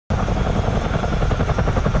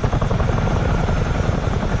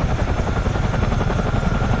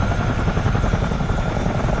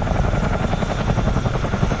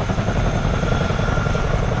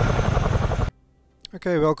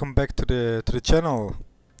Okay, welcome back to the channel.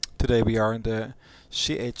 Today we are in the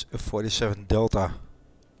CH-47 Delta.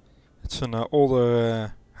 It's an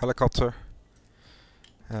older helicopter.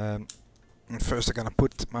 And first I'm gonna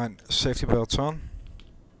put my safety belts on.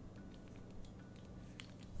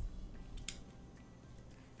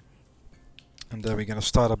 And then we're gonna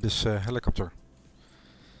start up this helicopter.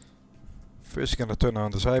 First we're gonna turn on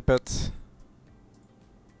this iPad.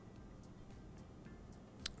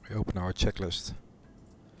 We open our checklist.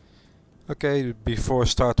 Okay, before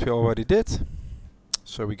start we already did.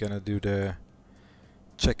 So we're gonna do the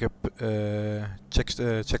checklist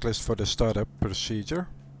for the startup procedure.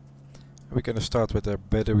 We're gonna start with the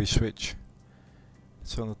battery switch.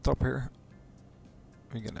 It's on the top here.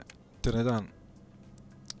 We're gonna turn it on.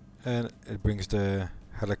 And it brings the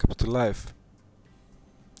helicopter to life.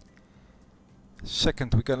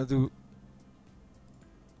 Second, we're gonna do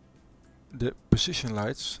the position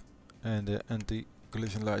lights and the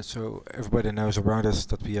anti-collision lights, so everybody knows around us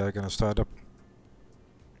that we are gonna start up.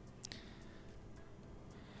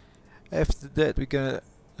 After that, we're gonna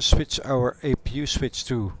switch our APU switch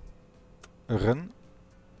to run.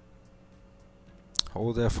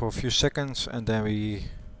 Hold there for a few seconds and then we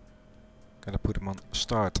gonna put them on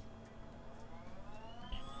start.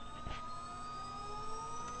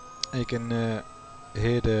 And you can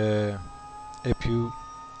hear the APU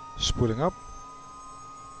spooling up.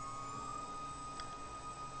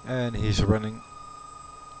 And he's running.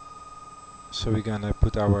 So we're gonna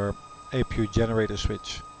put our APU generator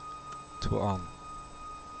switch to on.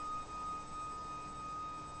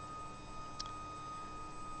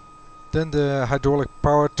 Then the hydraulic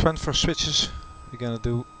power transfer switches, we're gonna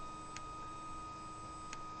do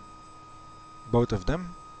both of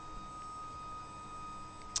them.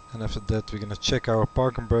 And after that we're gonna check our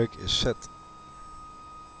parking brake is set.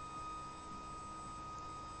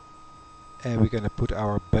 And we're gonna put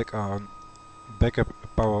our backup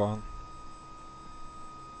power on.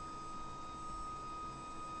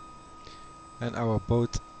 And our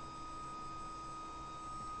both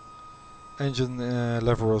engine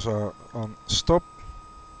levers are on stop.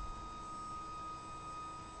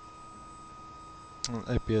 And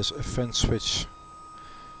APS vent switch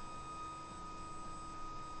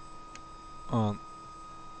on.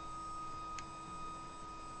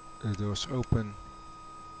 The doors open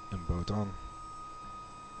and both on.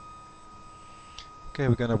 Okay,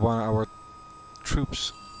 we're gonna warn our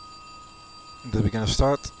troops that we're gonna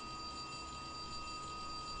start.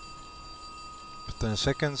 For 10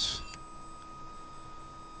 seconds.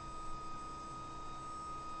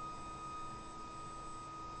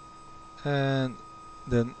 And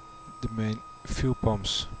then the main fuel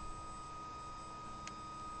pumps.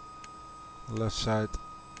 Left side,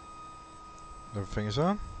 everything is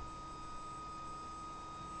on.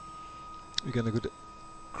 We're gonna go to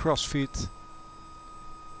crossfeed.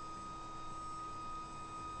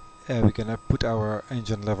 And we're gonna put our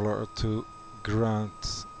engine leveler to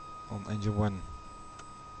ground on engine 1.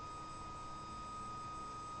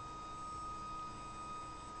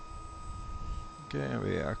 Okay,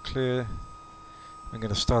 we are clear. I'm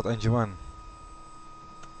gonna start engine 1.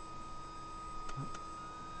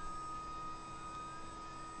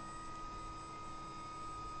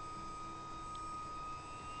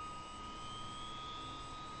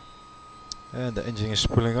 And the engine is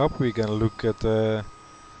pulling up. We're gonna look at this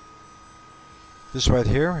right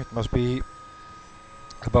here. It must be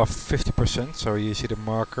above 50%. So you see the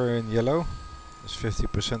marker in yellow. It's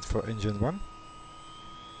 50% for engine 1.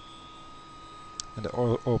 And the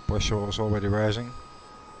oil pressure is already rising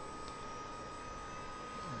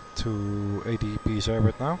to 80 psi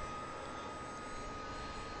right now.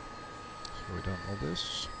 So we've done all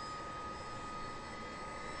this.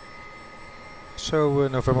 So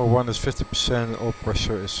November 1 is 50%, oil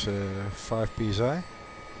pressure is 5 psi.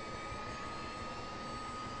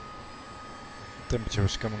 Temperature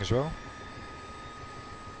is coming as well.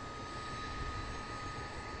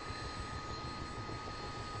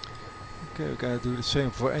 Okay, we're gonna do the same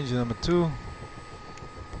for engine number 2.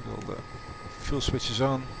 Put all the fuel switches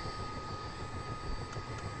on.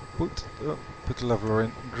 Put the leveler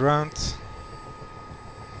in ground.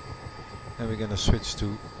 And we're gonna switch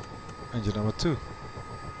to engine number 2.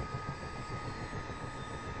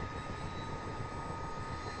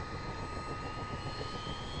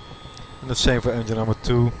 And the same for engine number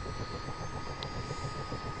 2.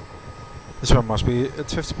 This one must be at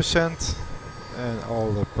 50%. And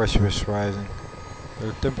all the pressure is rising.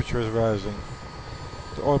 The temperature is rising.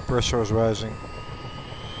 The oil pressure is rising.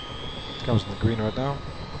 It comes in the green right now.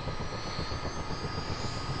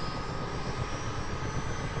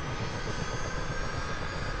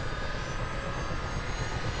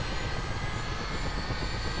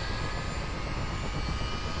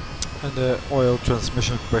 And the oil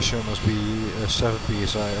transmission pressure must be 7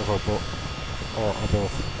 psi or above.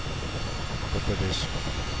 What that is.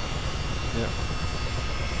 Yeah.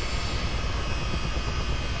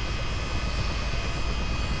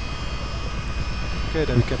 Okay,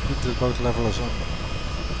 then we can put the boat levelers on.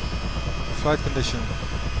 Flight condition.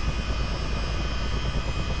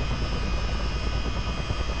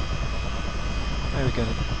 And we can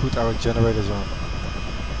put our generators on.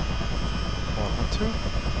 1 and 2.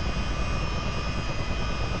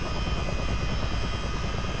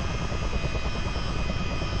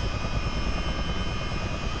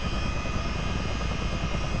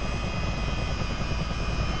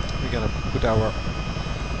 We're gonna put our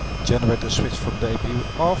generator switch from the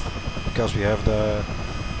APU off because we have the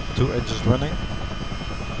 2 engines running.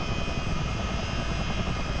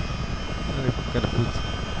 And we're gonna put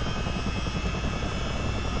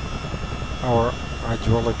our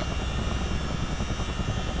hydraulic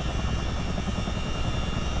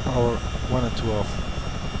power 1 and 2 off.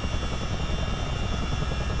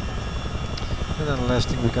 And then the last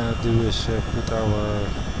thing we're gonna do is put our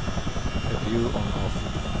APU on off.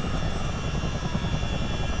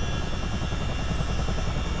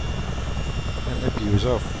 And APU is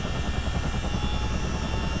off.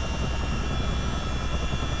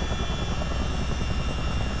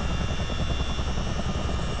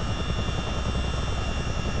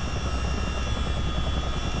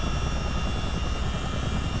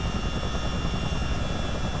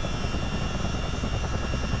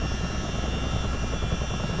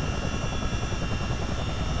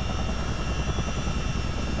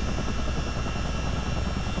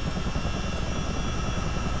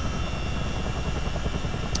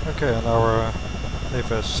 Okay, and our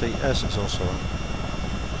DCS is also on.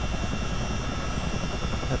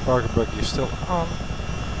 And parking brake is still on.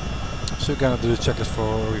 So we're gonna do the checklist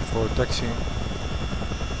before taxiing.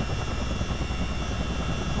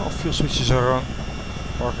 All fuel switches are on.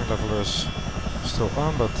 Parking leveler is still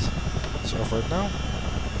on, but it's off right now.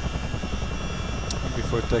 And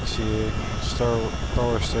before taxiing,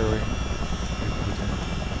 power steering. We put in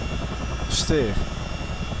steer.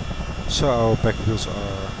 So our back wheels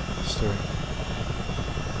are steering.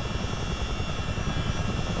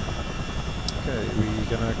 Okay, we're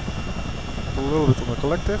gonna pull a little bit on the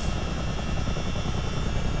collective.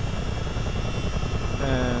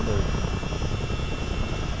 And there we go.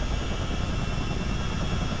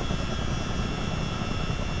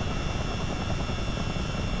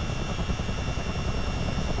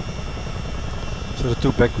 So the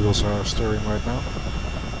 2 back wheels are steering right now.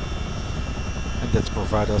 And that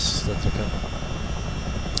provides us that we can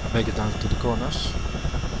make it down to the corners.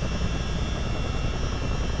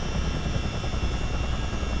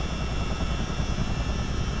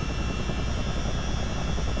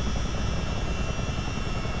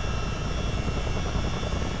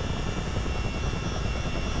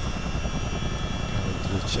 Do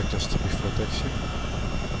the checklist before taxi.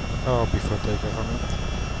 Oh, before takeoff I meant.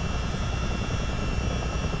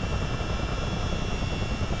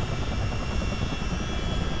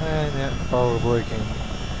 And yeah, power braking,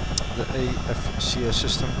 the AFCS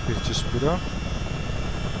system we just put on.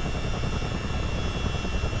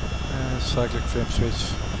 And cyclic frame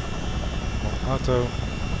switch on auto.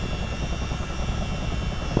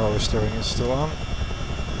 Power steering is still on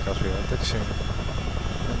because we are taxiing.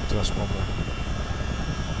 And transponder.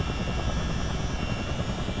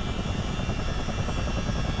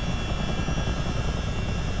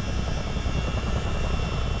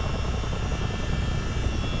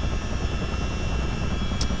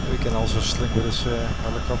 We can also sling with this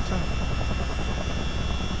helicopter.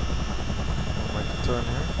 I'll make a turn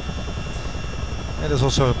here. And there's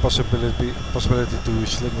also a possibility to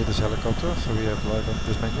sling with this helicopter. So we have, like on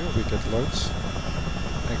this menu, we get loads,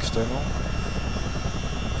 external,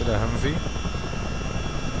 with a Humvee.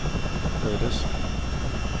 There it is.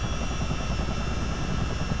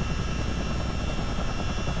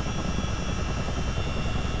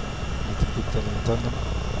 Need to put them in tandem.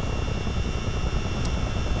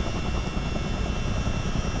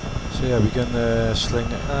 So yeah, we can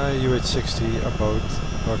sling a UH-60, a boat,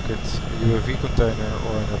 bucket, a UAV container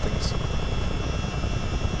or anything.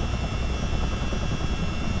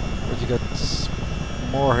 What you got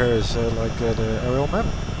more here is like the aerial map.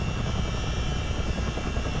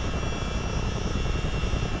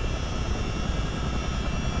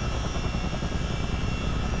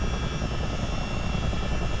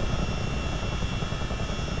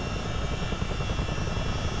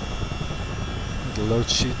 The load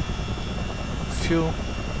sheet. Fuel,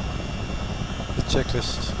 the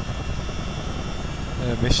checklist,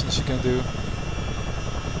 missions you can do,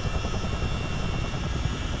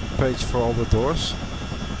 page for all the doors.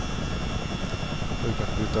 We can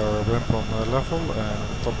put our ramp on level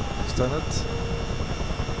and top extended.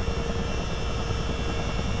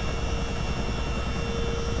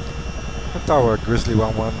 And tower Grizzly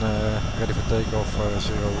 11 ready for takeoff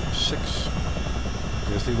 06.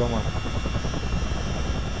 Grizzly 11.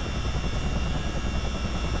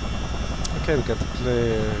 Okay, we got the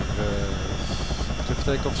clear for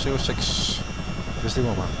takeoff 06. Grizzly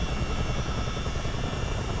 11.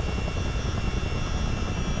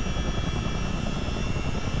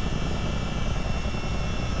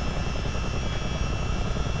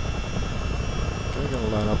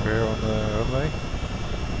 Line up here on the runway.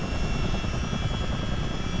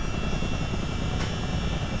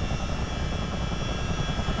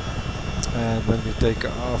 And when we take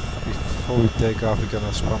off, before we take off, we're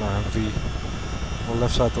gonna span our MV on the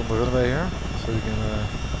left side on the runway here, so we can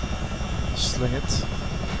sling it.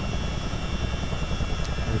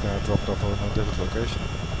 We're gonna drop it off on a different location.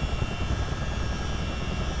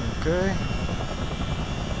 Okay.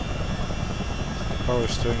 Power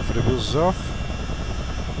steering for the wheels is off.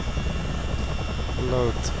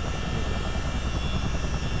 Load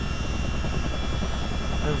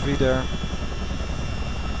MV there.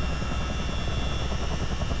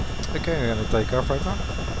 Okay, we're gonna take off right now.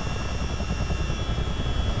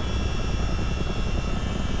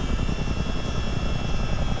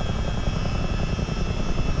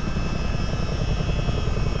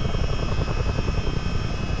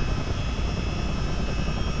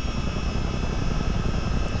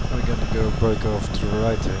 We're gonna go break off to the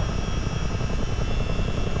right here.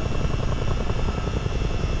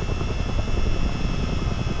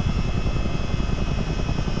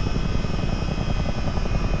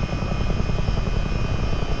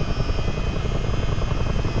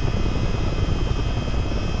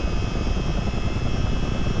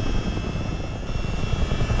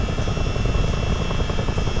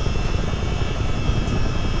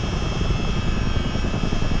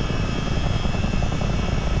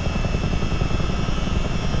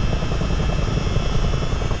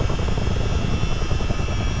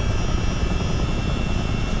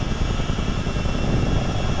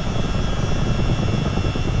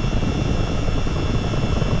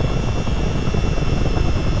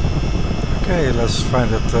 Okay, let's find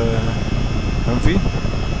that MV.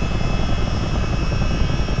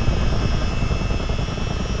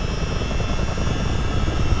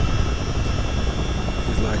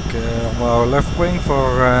 It's like on our left wing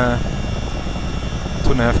for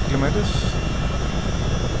 2.5 kilometers.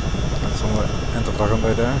 That's on the end of the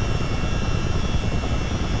runway there.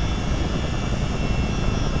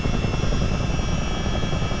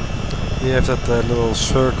 You have that little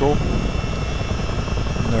circle.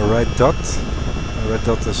 A red dot. The red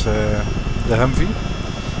dot is the Humvee.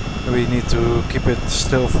 We need to keep it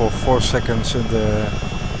still for 4 seconds in the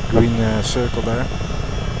green circle there.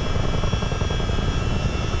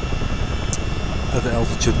 At the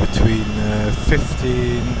altitude between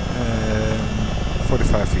 15 and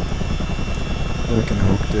 45 feet. Then we can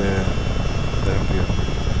hook the Humvee up.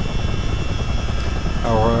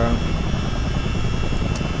 Our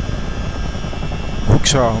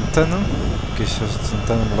hooks are on tandem. It's a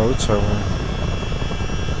tandem load, so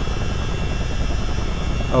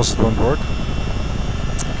else it won't work.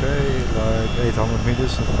 Okay, like 800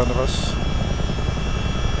 meters in front of us.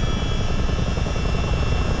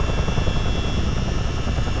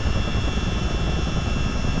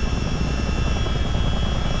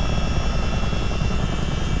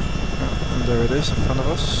 And there it is in front of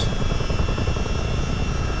us.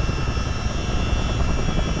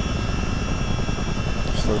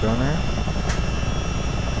 Slow down here.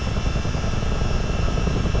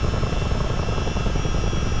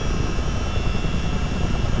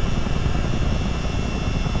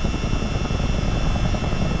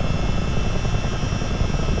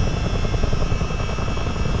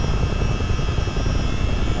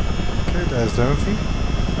 There's the Humvee.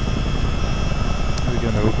 We're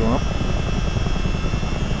gonna hook him up.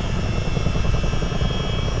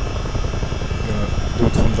 We're gonna do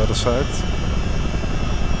it from the other side.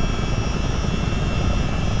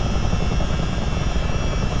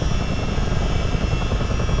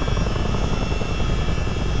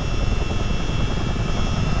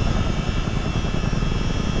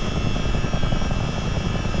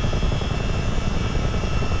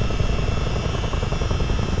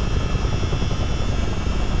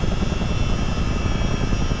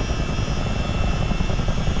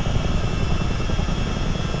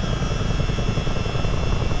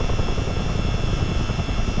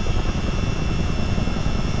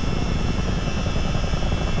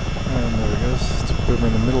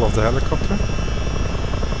 In the middle of the helicopter.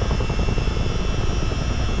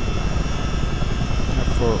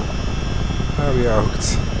 for where we are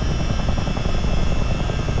hooked.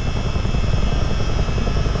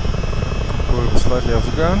 Pull him slightly off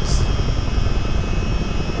the ground.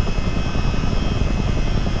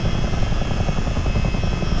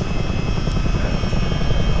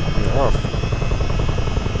 And we're off.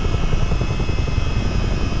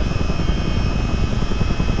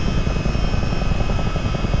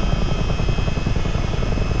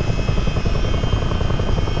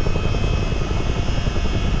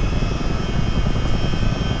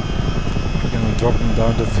 Drop them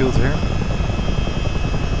down the field here.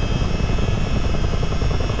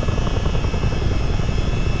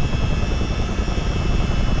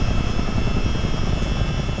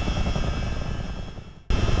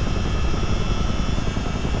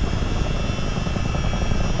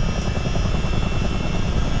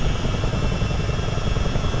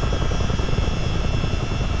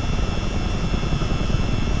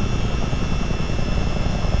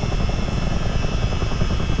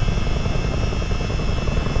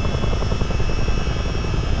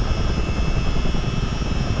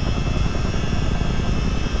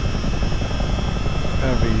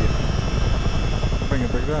 And we bring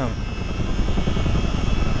it back down.